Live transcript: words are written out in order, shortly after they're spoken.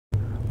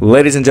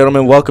Ladies and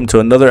gentlemen, welcome to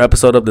another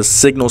episode of the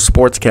Signal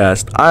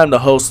Sportscast. I am the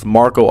host,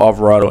 Marco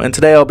Alvarado, and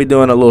today I'll be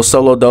doing a little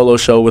solo dolo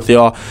show with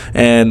y'all.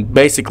 And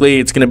basically,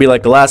 it's going to be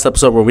like the last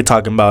episode where we're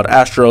talking about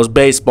Astros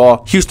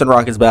baseball, Houston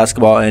Rockets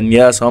basketball, and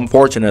yes,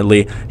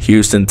 unfortunately,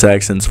 Houston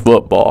Texans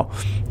football.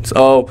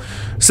 So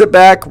sit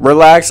back,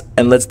 relax,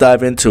 and let's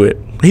dive into it.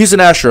 Houston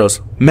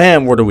Astros,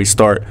 man, where do we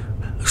start?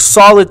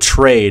 Solid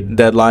trade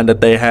deadline that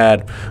they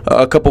had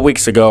a couple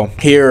weeks ago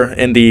here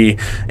in the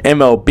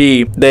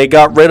MLB. They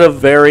got rid of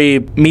very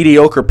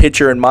mediocre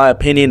pitcher, in my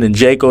opinion, in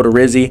Jake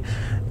Odorizzi,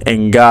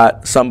 and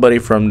got somebody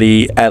from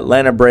the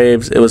Atlanta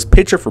Braves. It was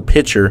pitcher for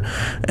pitcher,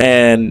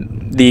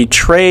 and the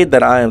trade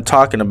that I am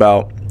talking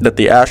about that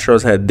the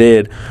Astros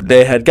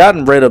they had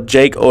gotten rid of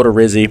Jake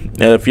Odorizzi.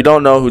 And if you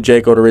don't know who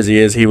Jake Odorizzi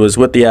is, he was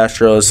with the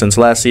Astros since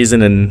last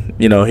season, and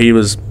he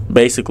was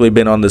basically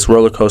been on this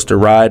roller coaster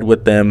ride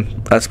with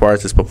them as far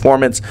as his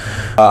performance.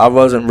 I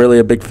wasn't really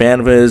a big fan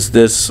of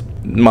his,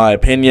 my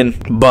opinion,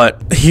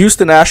 but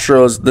Houston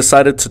Astros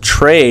decided to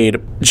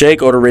trade Jake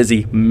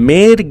Odorizzi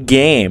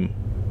mid-game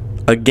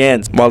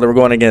while they were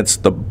going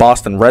against the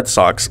Boston Red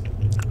Sox.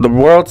 The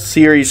World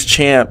Series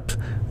champ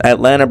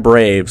Atlanta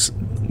Braves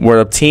were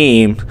a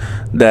team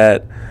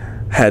that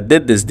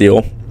did this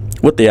deal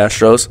with the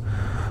Astros.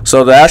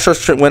 So the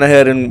Astros went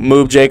ahead and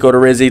moved Jake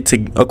Odorizzi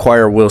to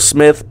acquire Will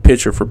Smith,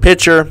 pitcher for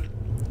pitcher.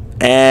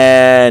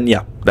 And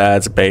yeah,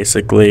 that's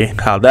basically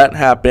how that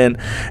happened.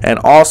 And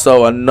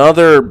also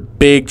another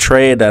big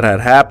trade that had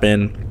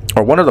happened,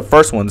 or one of the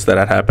first ones that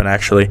had happened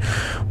actually,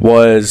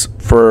 was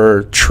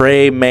for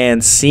Trey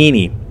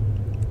Mancini.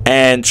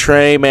 And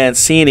Trey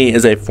Mancini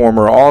is a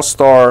former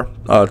All-Star,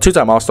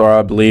 two-time All-Star,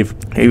 I believe.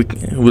 He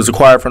was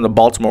acquired from the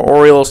Baltimore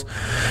Orioles,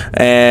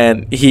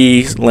 and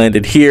he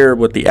landed here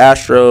with the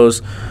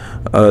Astros.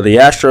 The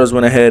Astros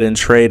went ahead and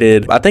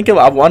traded, I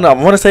want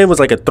to say it was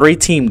like a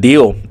three-team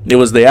deal. It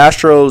was the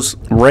Astros,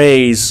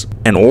 Rays,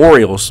 and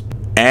Orioles.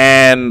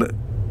 And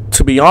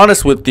to be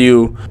honest with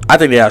you, I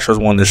think the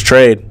Astros won this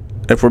trade,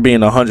 if we're being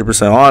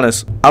 100%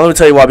 honest. Let me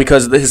tell you why.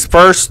 Because his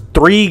first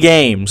 3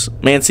 games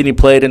Mancini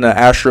played in the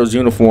Astros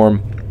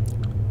uniform,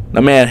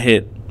 the man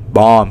hit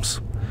bombs.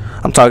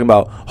 I'm talking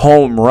about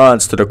home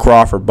runs to the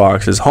Crawford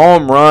boxes,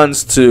 home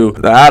runs to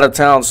the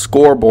out-of-town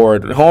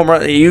scoreboard, home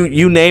run,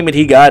 you name it,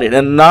 he got it.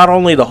 And not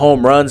only the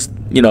home runs,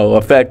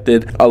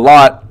 affected a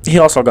lot, he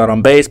also got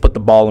on base, put the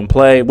ball in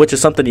play, which is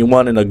something you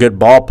want in a good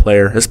ball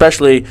player,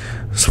 especially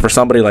for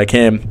somebody like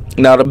him.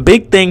 Now, the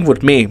big thing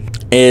with me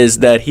is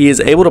that he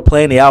is able to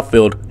play in the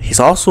outfield. He's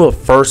also a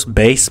first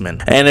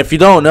baseman. And if you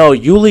don't know,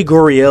 Yuli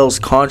Gurriel's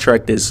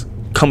contract is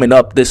coming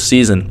up this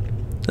season.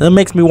 And it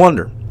makes me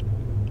wonder,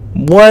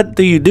 what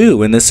do you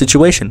do in this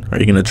situation? Are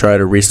you going to try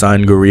to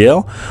re-sign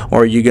Gurriel,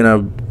 or are you going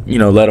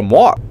to, let him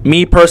walk?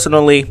 Me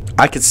personally,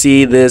 I could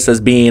see this as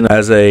being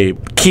a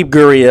keep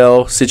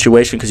Gurriel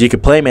situation, because you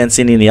could play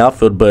Mancini in the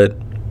outfield, but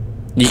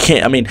you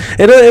can't. I mean,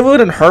 it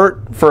wouldn't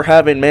hurt for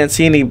having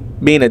Mancini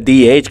being a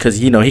DH, because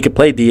he could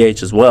play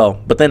DH as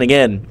well. But then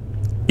again,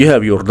 you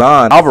have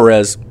Yordan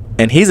Alvarez,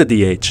 and he's a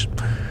DH.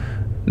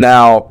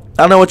 Now,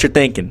 I know what you're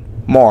thinking,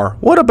 Mar.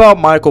 What about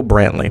Michael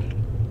Brantley?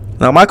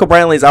 Now, Michael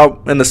Brantley's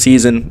out in the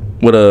season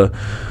with a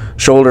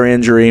shoulder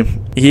injury.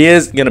 He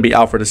is going to be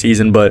out for the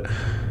season, but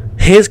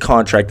his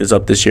contract is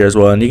up this year as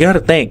well. And you got to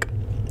think,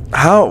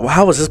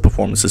 how was his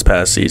performance this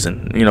past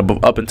season?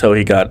 Up until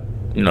he got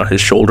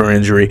his shoulder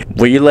injury.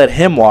 Will you let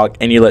him walk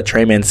and you let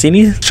Trey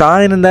Mancini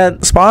shine in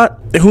that spot?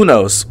 Who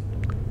knows?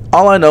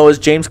 All I know is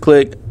James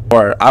Click,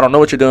 or I don't know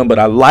what you're doing, but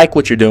I like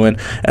what you're doing,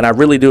 and I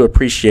really do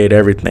appreciate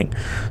everything.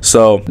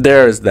 So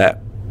there's that.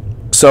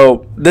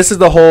 So this is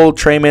the whole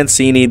Trey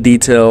Mancini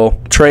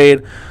detail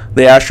trade.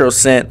 The Astros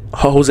sent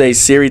Jose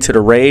Siri to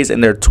the Rays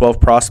and their 12th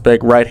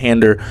prospect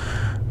right-hander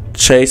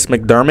Chase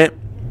McDermott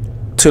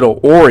to the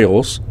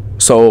Orioles.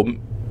 So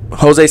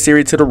Jose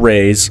Siri to the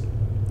Rays,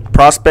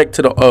 prospect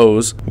to the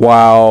O's,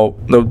 while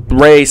the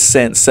Rays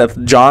sent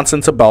Seth Johnson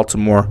to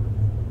Baltimore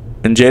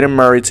and Jaden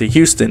Murray to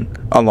Houston,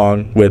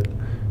 along with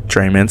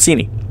Trey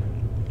Mancini.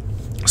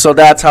 So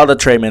that's how the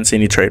Trey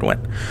Mancini trade went.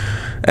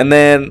 And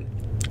then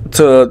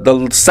to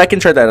the second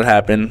trade that had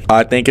happened,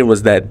 I think it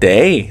was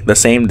the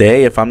same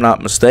day, if I'm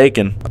not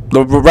mistaken.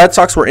 The Red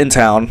Sox were in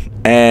town,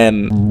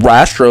 and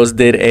Astros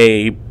did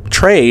a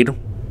trade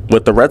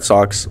with the Red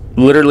Sox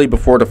literally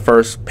before the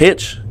first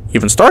pitch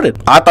even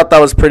started. I thought that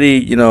was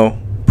pretty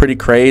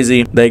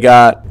crazy. They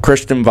got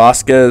Christian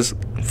Vasquez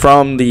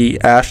from the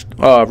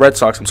Red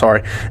Sox,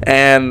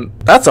 and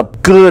that's a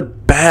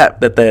good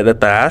bat that the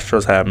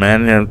Astros have,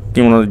 man. And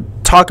you want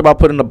to talk about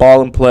putting the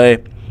ball in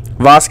play.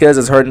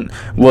 Vasquez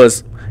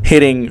was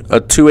hitting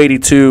a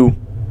 .282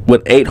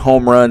 with 8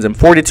 home runs and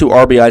 42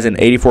 RBIs in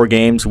 84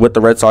 games with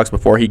the Red Sox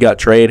before he got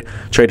traded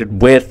to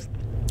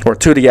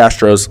the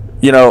Astros.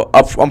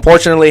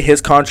 Unfortunately,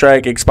 his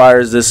contract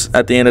expires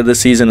at the end of the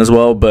season as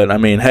well. But I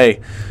mean,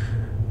 hey,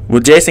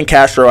 with Jason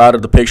Castro out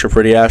of the picture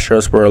for the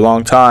Astros for a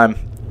long time,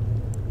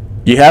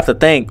 you have to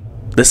think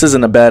this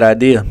isn't a bad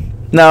idea.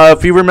 Now,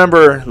 if you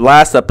remember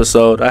last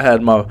episode, I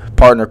had my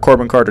partner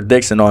Corbin Carter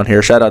Dixon on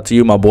here. Shout out to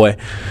you, my boy.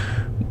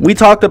 we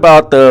talked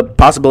about the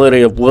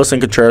possibility of Wilson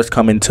Contreras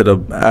coming to the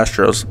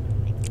Astros.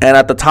 And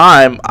at the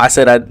time, I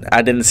said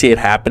I didn't see it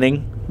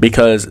happening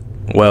because,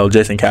 well,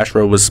 Jason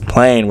Castro was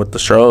playing with the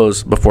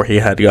Astros before he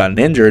had gotten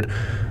injured.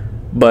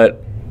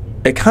 But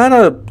it kind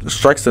of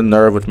strikes a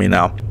nerve with me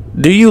now.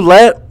 Do you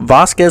let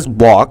Vasquez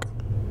walk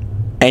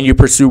and you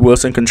pursue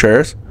Wilson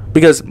Contreras?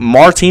 Because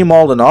Martin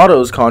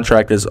Maldonado's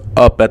contract is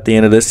up at the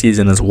end of this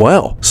season as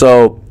well.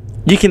 So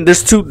you can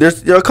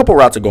there's a couple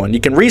routes of going. You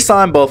can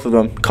re-sign both of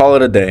them, call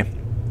it a day.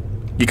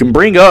 You can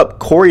bring up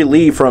Corey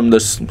Lee from the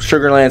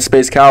Sugarland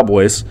Space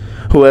Cowboys,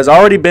 who has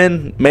already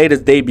made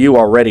his debut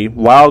already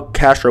while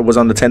Castro was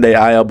on the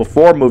 10-day IL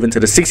before moving to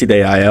the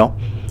 60-day IL,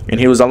 and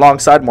he was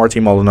alongside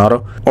Martin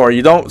Maldonado. Or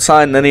you don't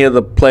sign any of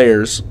the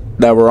players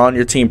that were on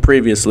your team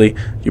previously.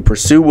 You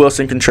pursue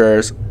Wilson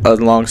Contreras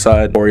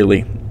alongside Corey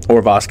Lee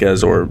or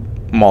Vasquez or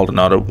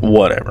Maldonado,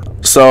 whatever.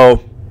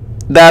 So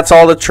that's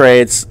all the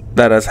trades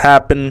that has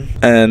happened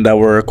and that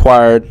were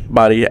acquired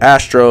by the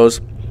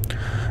Astros.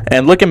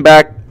 And looking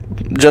back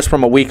just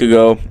from a week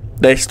ago,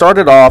 they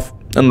started off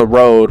on the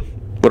road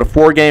with a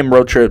 4-game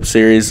road trip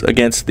series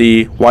against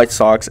the White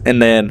Sox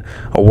and then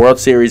a World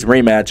Series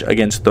rematch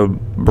against the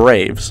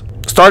Braves.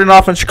 Starting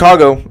off in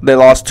Chicago, they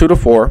lost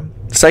 2-4.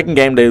 The second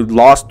game, they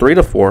lost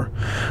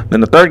 3-4.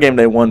 Then the third game,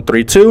 they won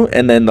 3-2.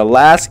 And then the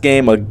last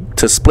game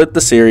to split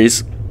the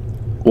series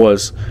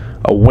was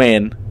a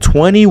win,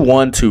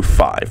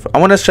 21-5. I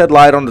want to shed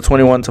light on the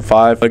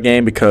 21-5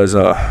 game because,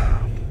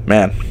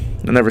 man,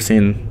 I've never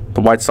seen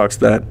the White Sox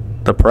that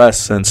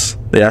depressed since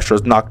the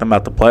Astros knocked them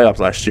out the playoffs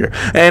last year.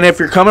 And if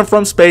you're coming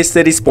from Space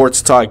City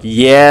Sports Talk,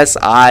 yes,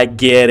 I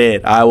get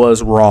it. I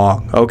was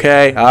wrong,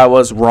 okay? I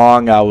was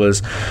wrong. I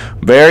was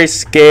very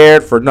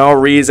scared for no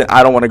reason.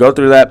 I don't want to go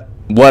through that.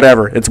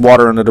 Whatever. It's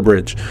water under the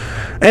bridge.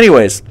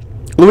 Anyways,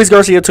 Luis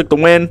Garcia took the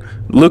win.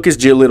 Lucas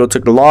Giolito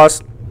took the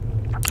loss.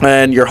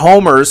 And your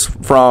homers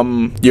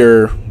from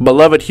your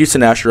beloved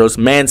Houston Astros,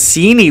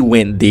 Mancini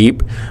went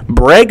deep,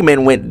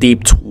 Bregman went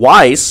deep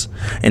twice,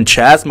 and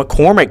Chas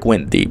McCormick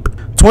went deep.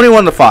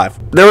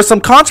 21-5. There was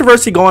some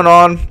controversy going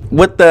on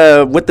with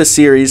the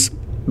series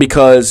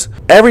because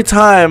every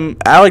time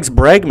Alex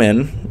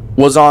Bregman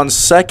was on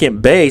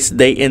second base,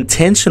 they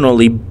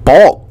intentionally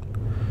balked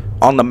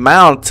on the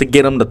mound to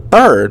get him to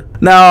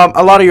third. Now,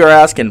 a lot of you are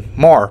asking,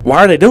 Mar,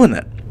 why are they doing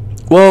that?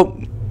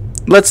 Well,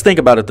 let's think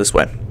about it this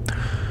way.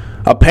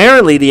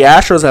 Apparently, the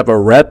Astros have a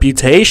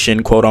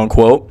reputation,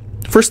 quote-unquote,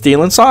 for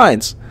stealing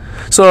signs.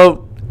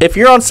 So, if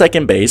you're on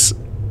second base,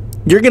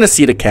 you're going to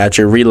see the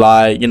catcher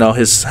relay,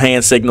 his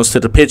hand signals to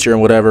the pitcher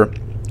and whatever.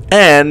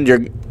 And, you're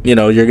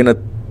going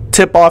to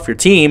tip off your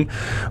team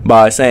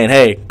by saying,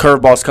 hey,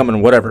 curveball's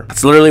coming, whatever.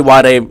 That's literally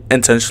why they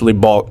intentionally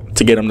balk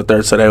to get him to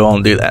third, so they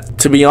won't do that.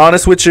 To be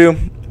honest with you,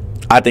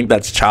 I think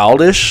that's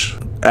childish.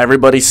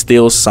 Everybody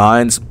steals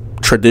signs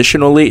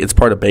traditionally. It's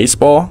part of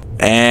baseball.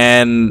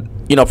 And,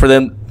 for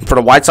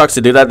the White Sox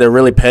to do that, they're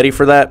really petty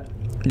for that,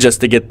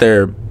 just to get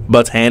their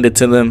butts handed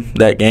to them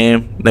that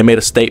game. They made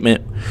a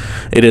statement.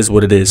 It is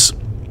what it is.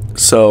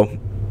 So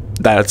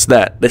that's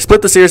that. They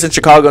split the series in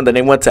Chicago, and then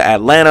they went to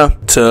Atlanta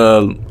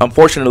to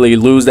unfortunately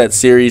lose that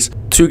series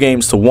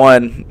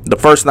 2-1. The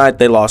first night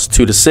they lost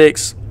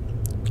 2-6.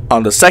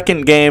 On the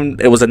second game,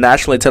 it was a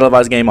nationally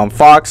televised game on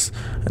Fox,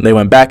 and they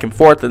went back and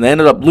forth, and they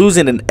ended up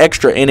losing in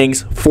extra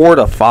innings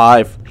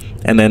 4-5.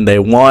 And then they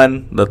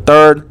won the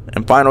third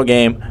and final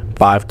game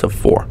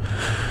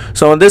 5-4.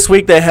 So in this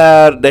week they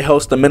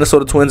host the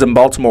Minnesota Twins and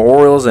Baltimore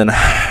Orioles. And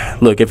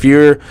look, if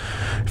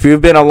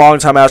you've been a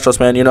long-time Astros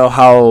fan, you know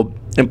how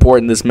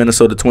important this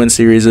Minnesota Twins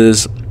series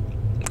is.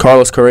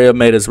 Carlos Correa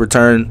made his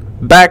return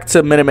back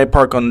to Minute Maid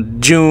Park on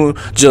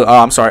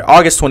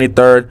August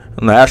 23rd,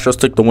 and the Astros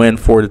took the win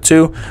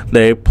 4-2.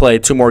 They play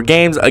 2 more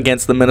games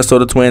against the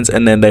Minnesota Twins,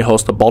 and then they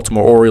host the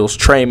Baltimore Orioles,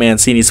 Trey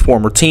Mancini's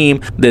former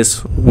team,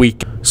 this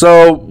week.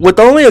 So with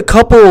only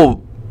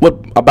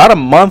about a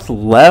month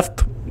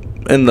left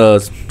in the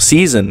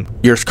season,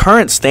 your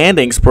current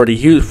standings for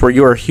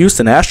your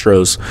Houston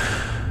Astros,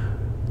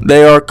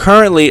 they are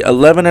currently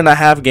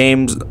 11.5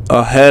 games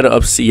ahead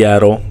of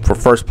Seattle for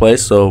first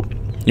place. So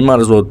you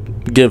might as well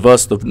give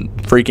us the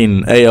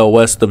freaking AL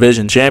West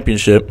Division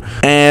Championship.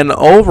 And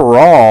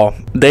overall,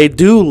 they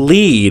do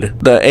lead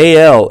the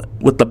AL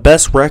with the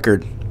best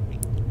record.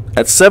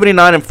 At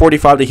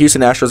 79-45, the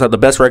Houston Astros have the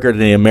best record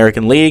in the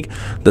American League.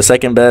 The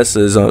second best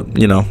is,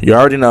 you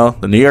already know,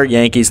 the New York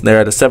Yankees. They're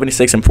at a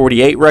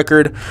 76-48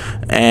 record.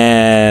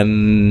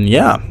 And,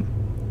 yeah.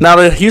 Now,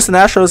 the Houston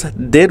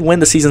Astros did win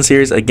the season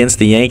series against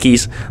the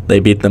Yankees. They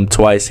beat them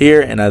twice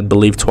here, and I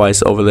believe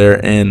twice over there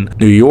in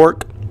New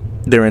York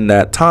during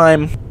that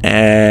time.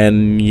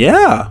 And,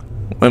 yeah,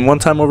 and one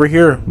time over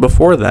here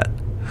before that.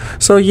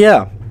 So,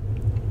 yeah,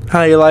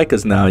 how you like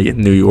us now,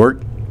 New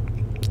York?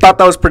 Thought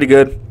that was pretty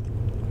good.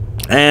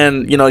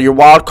 And, your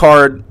wild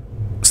card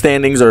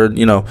standings are,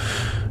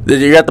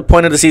 you're at the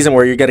point of the season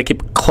where you got to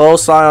keep a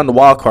close eye on the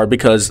wild card,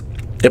 because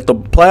if the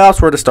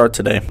playoffs were to start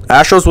today,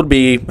 Astros would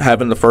be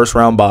having the first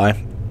round bye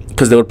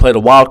because they would play the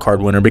wild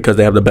card winner because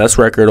they have the best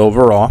record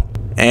overall.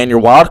 And your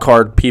wild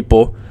card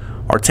people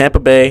are Tampa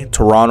Bay,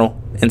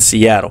 Toronto, and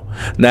Seattle.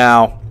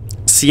 Now,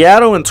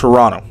 Seattle and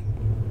Toronto.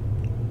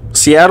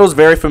 Seattle's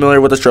very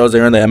familiar with the Astros.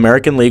 They're in the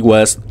American League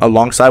West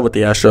alongside with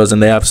the Astros,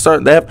 and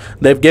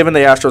they've given the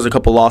Astros a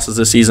couple losses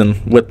this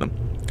season with them.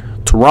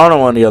 Toronto,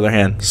 on the other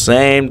hand,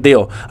 same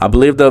deal. I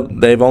believe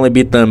they've only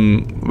beat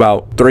them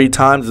about 3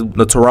 times,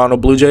 the Toronto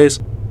Blue Jays,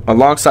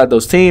 alongside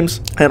those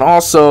teams. And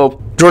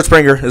also, George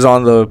Springer is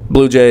on the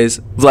Blue Jays,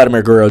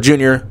 Vladimir Guerrero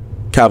Jr.,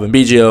 Calvin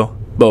Biggio,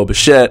 Bo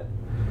Bichette.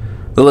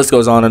 The list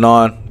goes on and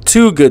on.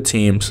 2 good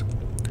teams.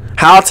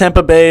 How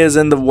Tampa Bay is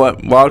in the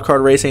wild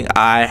card racing,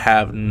 I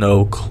have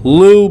no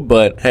clue.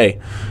 But, hey,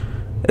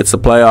 it's the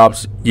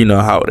playoffs. You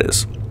know how it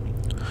is.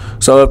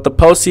 So if the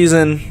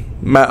postseason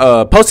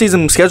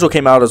schedule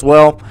came out as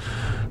well,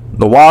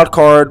 the wild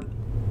card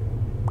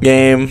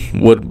game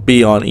would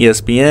be on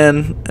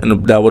ESPN,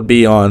 and that would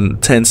be on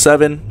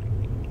 10/7.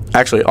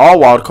 Actually, all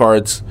wild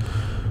cards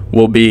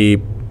will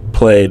be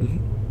played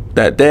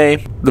that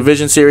day.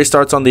 Division series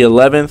starts on the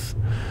 11th,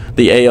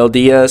 the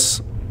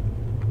ALDS,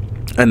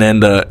 and then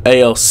the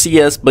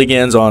ALCS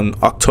begins on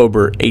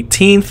October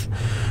 18th,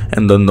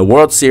 and then the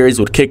World Series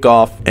would kick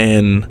off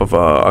in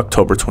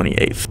October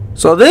 28th.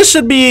 So this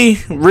should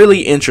be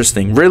really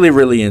interesting.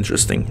 Really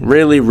interesting.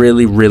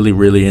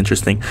 Really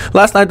interesting.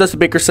 Last night, Dusty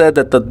Baker said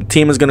that the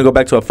team is going to go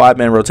back to a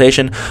 5-man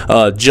rotation.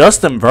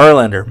 Justin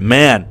Verlander,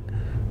 man,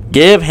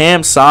 give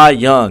him Cy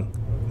Young.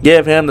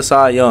 Give him the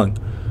Cy Young.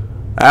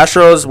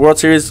 Astros World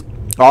Series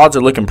odds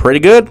are looking pretty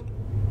good.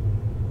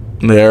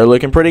 They're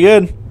looking pretty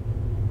good.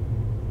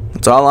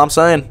 That's all I'm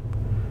saying.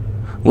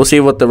 We'll see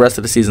what the rest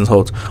of the season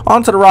holds.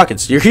 On to the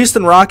Rockets. Your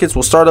Houston Rockets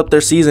will start up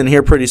their season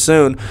here pretty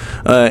soon,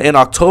 in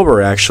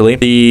October, actually.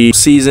 The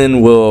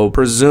season will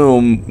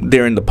presume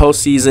during the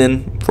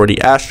postseason for the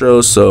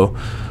Astros, so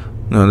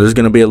there's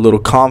going to be a little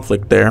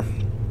conflict there.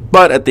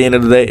 But at the end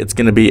of the day, it's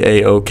going to be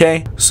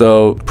A-OK.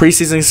 So,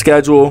 preseason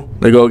schedule,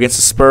 they go against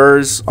the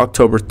Spurs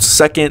October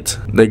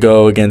 2nd. They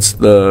go against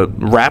the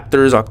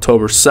Raptors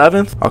October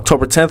 7th.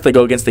 October 10th, they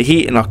go against the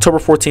Heat. And October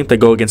 14th, they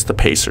go against the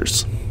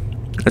Pacers.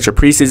 That's your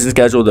preseason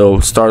schedule.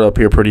 They'll start up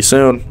here pretty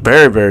soon.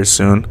 Very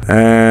soon.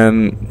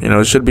 And,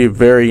 it should be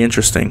very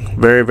interesting.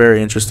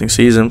 Very interesting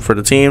season for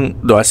the team.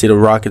 Do I see the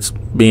Rockets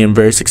being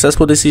very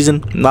successful this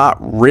season? Not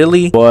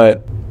really.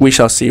 But we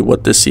shall see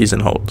what this season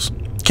holds.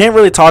 Can't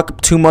really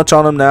talk too much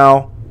on them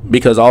now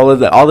because all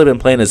they've been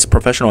playing is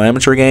professional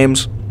amateur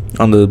games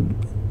on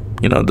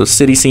the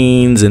city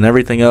scenes and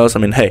everything else. I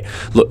mean, hey,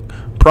 look,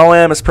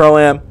 Pro-Am is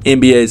Pro-Am,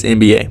 NBA is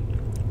NBA.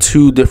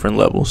 2 different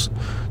levels.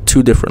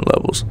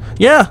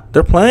 Yeah,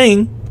 they're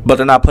playing, but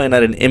they're not playing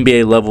at an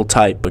NBA level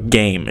type of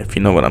game, if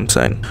you know what I'm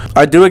saying.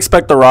 I do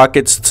expect the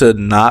Rockets to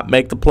not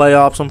make the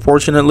playoffs,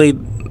 unfortunately.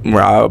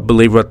 I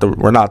believe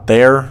we're not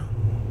there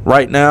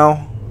right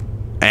now.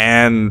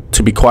 And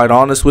to be quite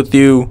honest with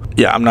you,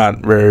 yeah, I'm not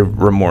very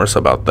remorse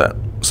about that.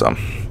 So,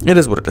 it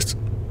is what it is.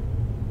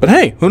 But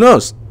hey, who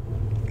knows?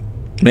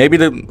 Maybe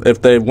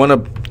if they want to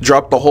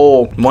drop the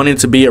whole wanting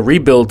to be a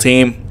rebuild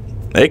team,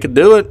 they could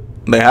do it.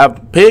 They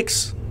have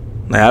picks.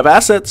 They have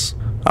assets.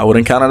 I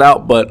wouldn't count it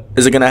out, but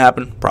is it going to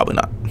happen? Probably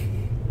not,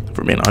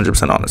 for being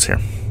 100% honest here.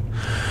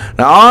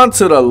 Now, on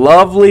to the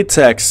lovely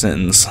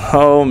Texans.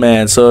 Oh,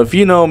 man. So, if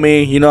you know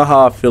me, you know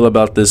how I feel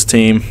about this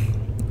team.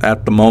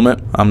 At the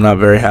moment, I'm not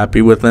very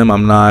happy with them.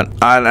 And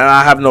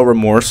I have no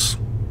remorse.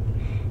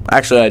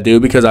 Actually, I do,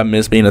 because I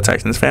miss being a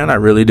Texans fan. I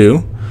really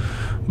do.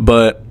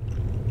 But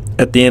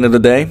at the end of the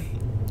day,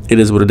 it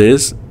is what it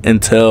is.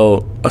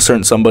 Until a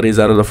certain somebody's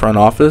out of the front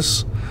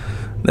office,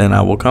 then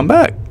I will come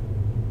back.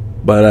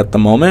 But at the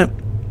moment,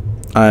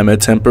 I am a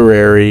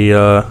temporary,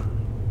 well,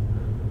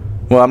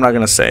 I'm not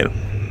going to say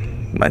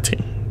my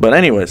team. But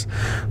anyways,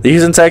 the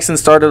Houston Texans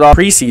started off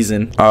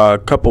preseason a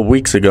couple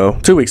weeks ago,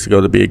 2 weeks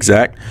ago to be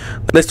exact.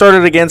 They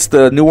started against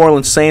the New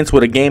Orleans Saints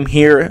with a game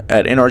here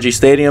at NRG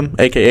Stadium,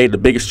 a.k.a. the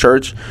biggest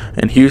church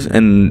in Houston,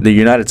 in the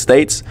United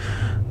States.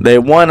 They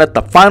won at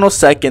the final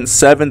second,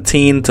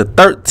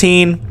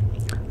 17-13.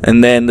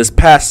 And then this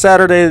past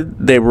Saturday,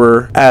 they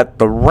were at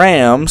the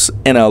Rams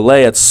in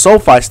LA at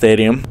SoFi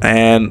Stadium.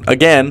 And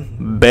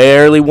again,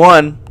 barely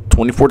won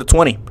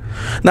 24-20.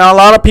 Now, a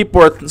lot of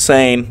people are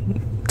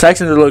saying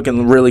Texans are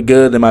looking really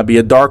good. They might be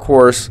a dark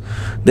horse.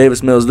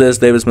 Davis Mills this,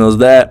 Davis Mills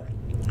that.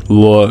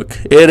 Look,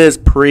 it is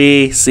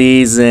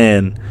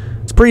preseason.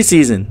 It's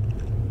preseason.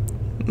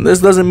 This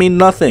doesn't mean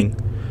nothing.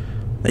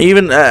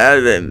 Even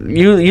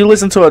you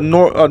listen to a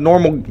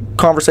normal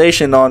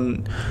conversation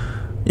on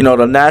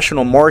the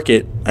national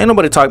market. Ain't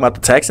nobody talking about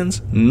the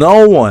Texans.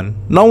 No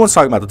one's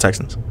talking about the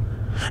Texans.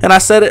 And I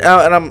said it,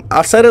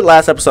 I said it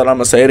last episode. I'm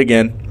gonna say it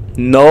again.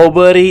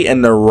 Nobody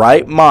in their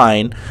right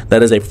mind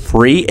that is a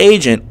free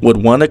agent would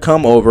want to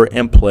come over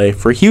and play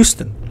for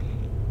Houston.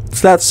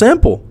 It's that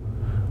simple.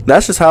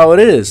 That's just how it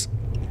is.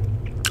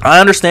 I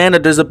understand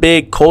that there's a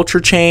big culture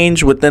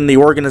change within the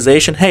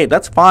organization. Hey,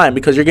 that's fine,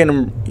 because you're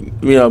getting,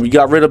 you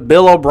got rid of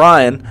Bill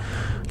O'Brien.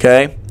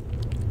 Okay,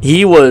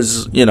 he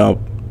was,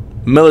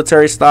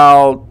 military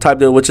style type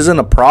deal, which isn't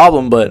a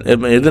problem, but it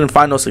didn't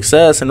find no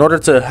success. In order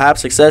to have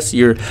success,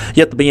 you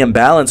have to be in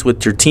balance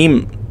with your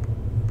team.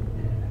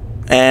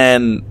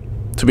 And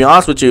To be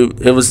honest with you,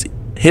 it was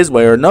his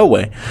way or no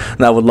way.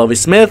 Now with Lovie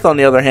Smith, on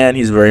the other hand,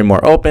 he's very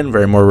more open,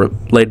 very more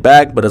laid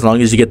back. But as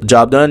long as you get the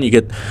job done,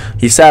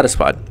 he's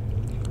satisfied.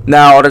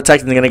 Now, are the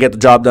Texans going to get the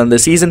job done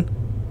this season?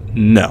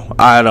 No,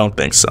 I don't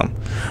think so.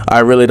 I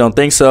really don't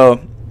think so.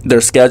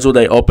 Their schedule,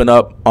 they open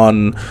up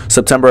on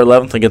September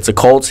 11th against the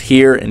Colts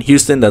here in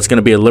Houston. That's going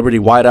to be a Liberty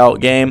whiteout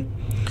game.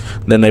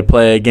 Then they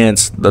play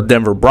against the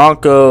Denver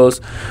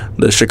Broncos,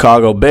 the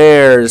Chicago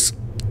Bears,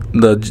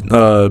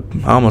 I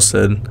almost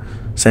said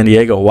San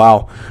Diego.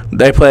 Wow.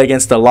 They play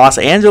against the Los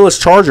Angeles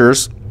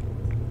Chargers.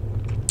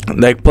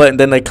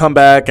 Then they come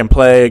back and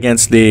play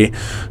against the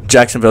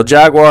Jacksonville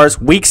Jaguars.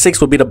 Week 6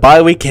 will be the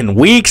bye week. In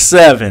Week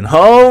 7,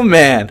 oh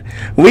man,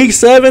 Week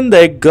 7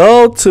 they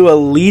go to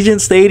Allegiant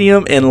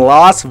Stadium in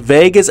Las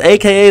Vegas,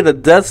 aka the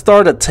Death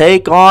Star, to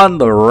take on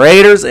the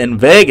Raiders in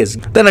Vegas.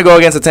 Then they go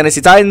against the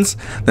Tennessee Titans.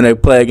 Then they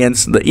play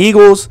against the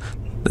Eagles,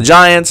 the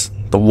Giants,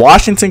 the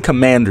Washington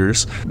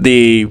Commanders,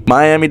 the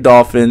Miami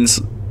Dolphins,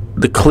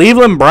 the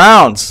Cleveland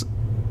Browns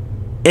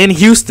in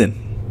Houston.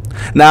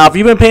 Now, if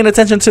you've been paying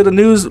attention to the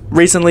news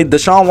recently,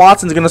 Deshaun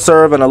Watson's going to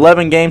serve an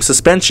 11-game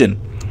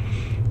suspension.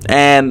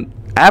 And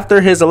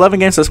after his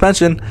 11-game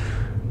suspension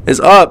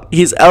is up,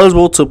 he's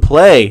eligible to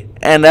play.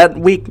 And that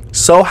week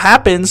so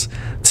happens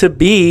to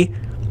be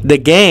the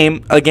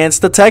game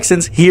against the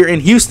Texans here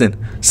in Houston.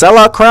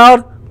 Sellout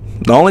crowd,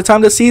 the only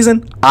time this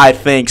season? I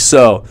think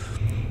so.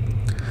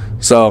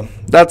 So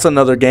that's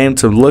another game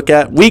to look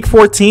at. Week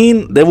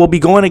 14, they will be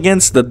going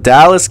against the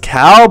Dallas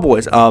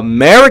Cowboys,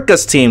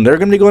 America's team. They're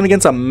going to be going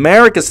against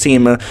America's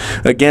team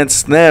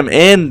against them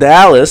in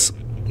Dallas.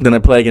 Then they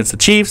play against the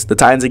Chiefs, the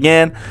Titans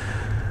again,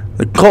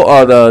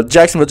 the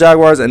Jacksonville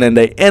Jaguars, and then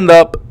they end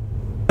up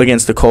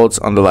against the Colts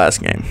on the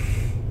last game.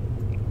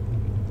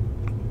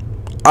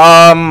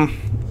 I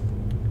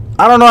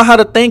don't know how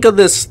to think of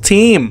this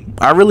team.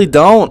 I really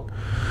don't.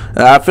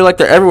 I feel like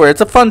they're everywhere.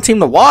 It's a fun team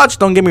to watch.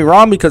 Don't get me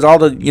wrong, because all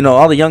the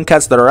young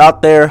cats that are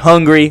out there,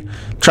 hungry,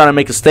 trying to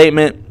make a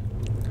statement.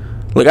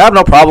 Look, I have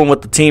no problem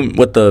with the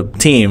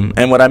team,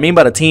 and what I mean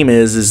by the team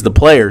is the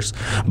players.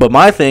 But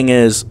my thing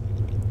is,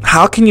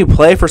 how can you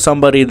play for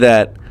somebody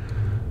that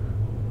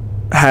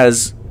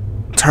has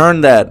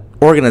turned that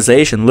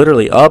organization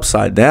literally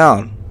upside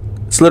down?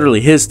 It's literally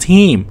his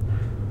team.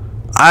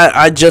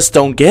 I just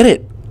don't get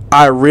it.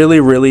 I really,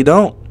 really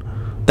don't.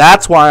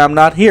 That's why I'm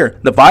not here.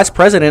 The vice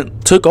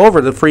president took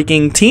over the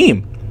freaking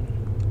team.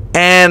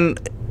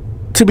 And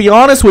to be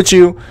honest with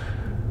you,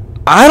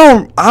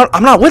 I'm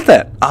not with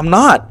that. I'm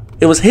not.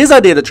 It was his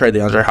idea to trade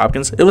DeAndre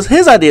Hopkins. It was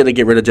his idea to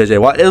get rid of J.J.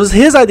 Watt. It was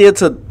his idea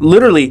to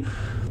literally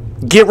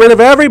get rid of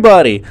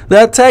everybody.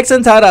 The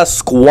Texans had a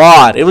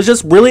squad. It was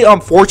just really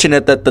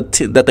unfortunate that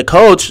the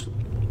coach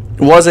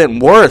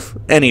wasn't worth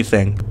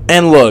anything.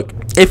 And look,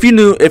 if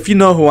you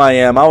know who I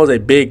am, I was a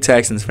big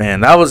Texans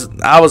fan. I was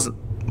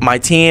my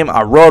team.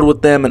 I rode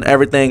with them and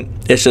everything.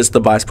 It's just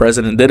the vice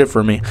president did it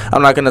for me.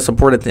 I'm not going to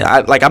support it.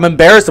 I'm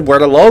embarrassed to wear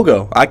the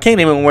logo. I can't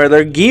even wear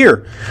their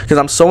gear because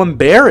I'm so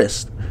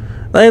embarrassed.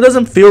 Like, it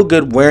doesn't feel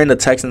good wearing the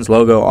Texans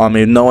logo on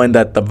me, knowing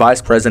that the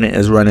vice president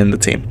is running the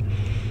team.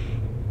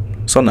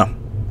 So no,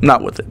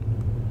 not with it.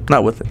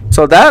 Not with it.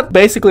 So that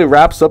basically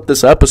wraps up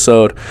this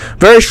episode.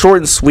 Very short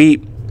and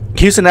sweet.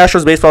 Houston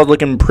Astros baseball is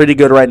looking pretty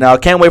good right now.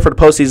 Can't wait for the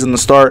postseason to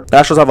start. The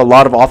Astros have a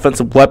lot of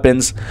offensive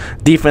weapons,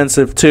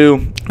 defensive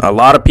too. A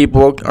lot of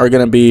people are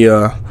going to be,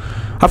 I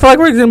feel like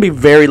we're going to be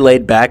very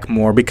laid back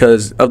more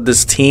because of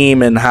this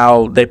team and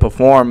how they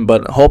perform.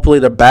 But hopefully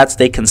their bats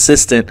stay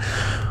consistent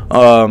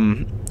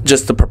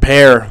just to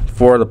prepare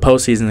for the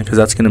postseason, because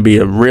that's going to be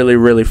a really,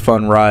 really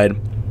fun ride.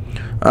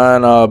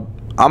 And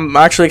I'm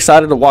actually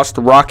excited to watch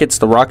the Rockets.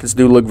 The Rockets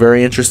do look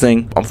very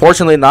interesting.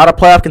 Unfortunately, not a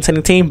playoff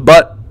contending team,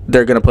 but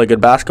they're going to play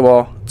good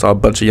basketball. It's all a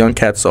bunch of young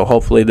cats, so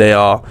hopefully they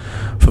all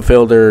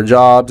fulfill their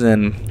jobs.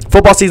 And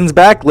football season's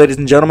back, ladies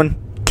and gentlemen.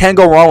 Can't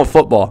go wrong with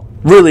football.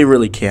 Really,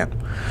 really can't.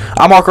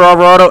 I'm Marco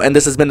Alvarado, and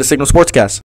this has been the Signal Sportscast.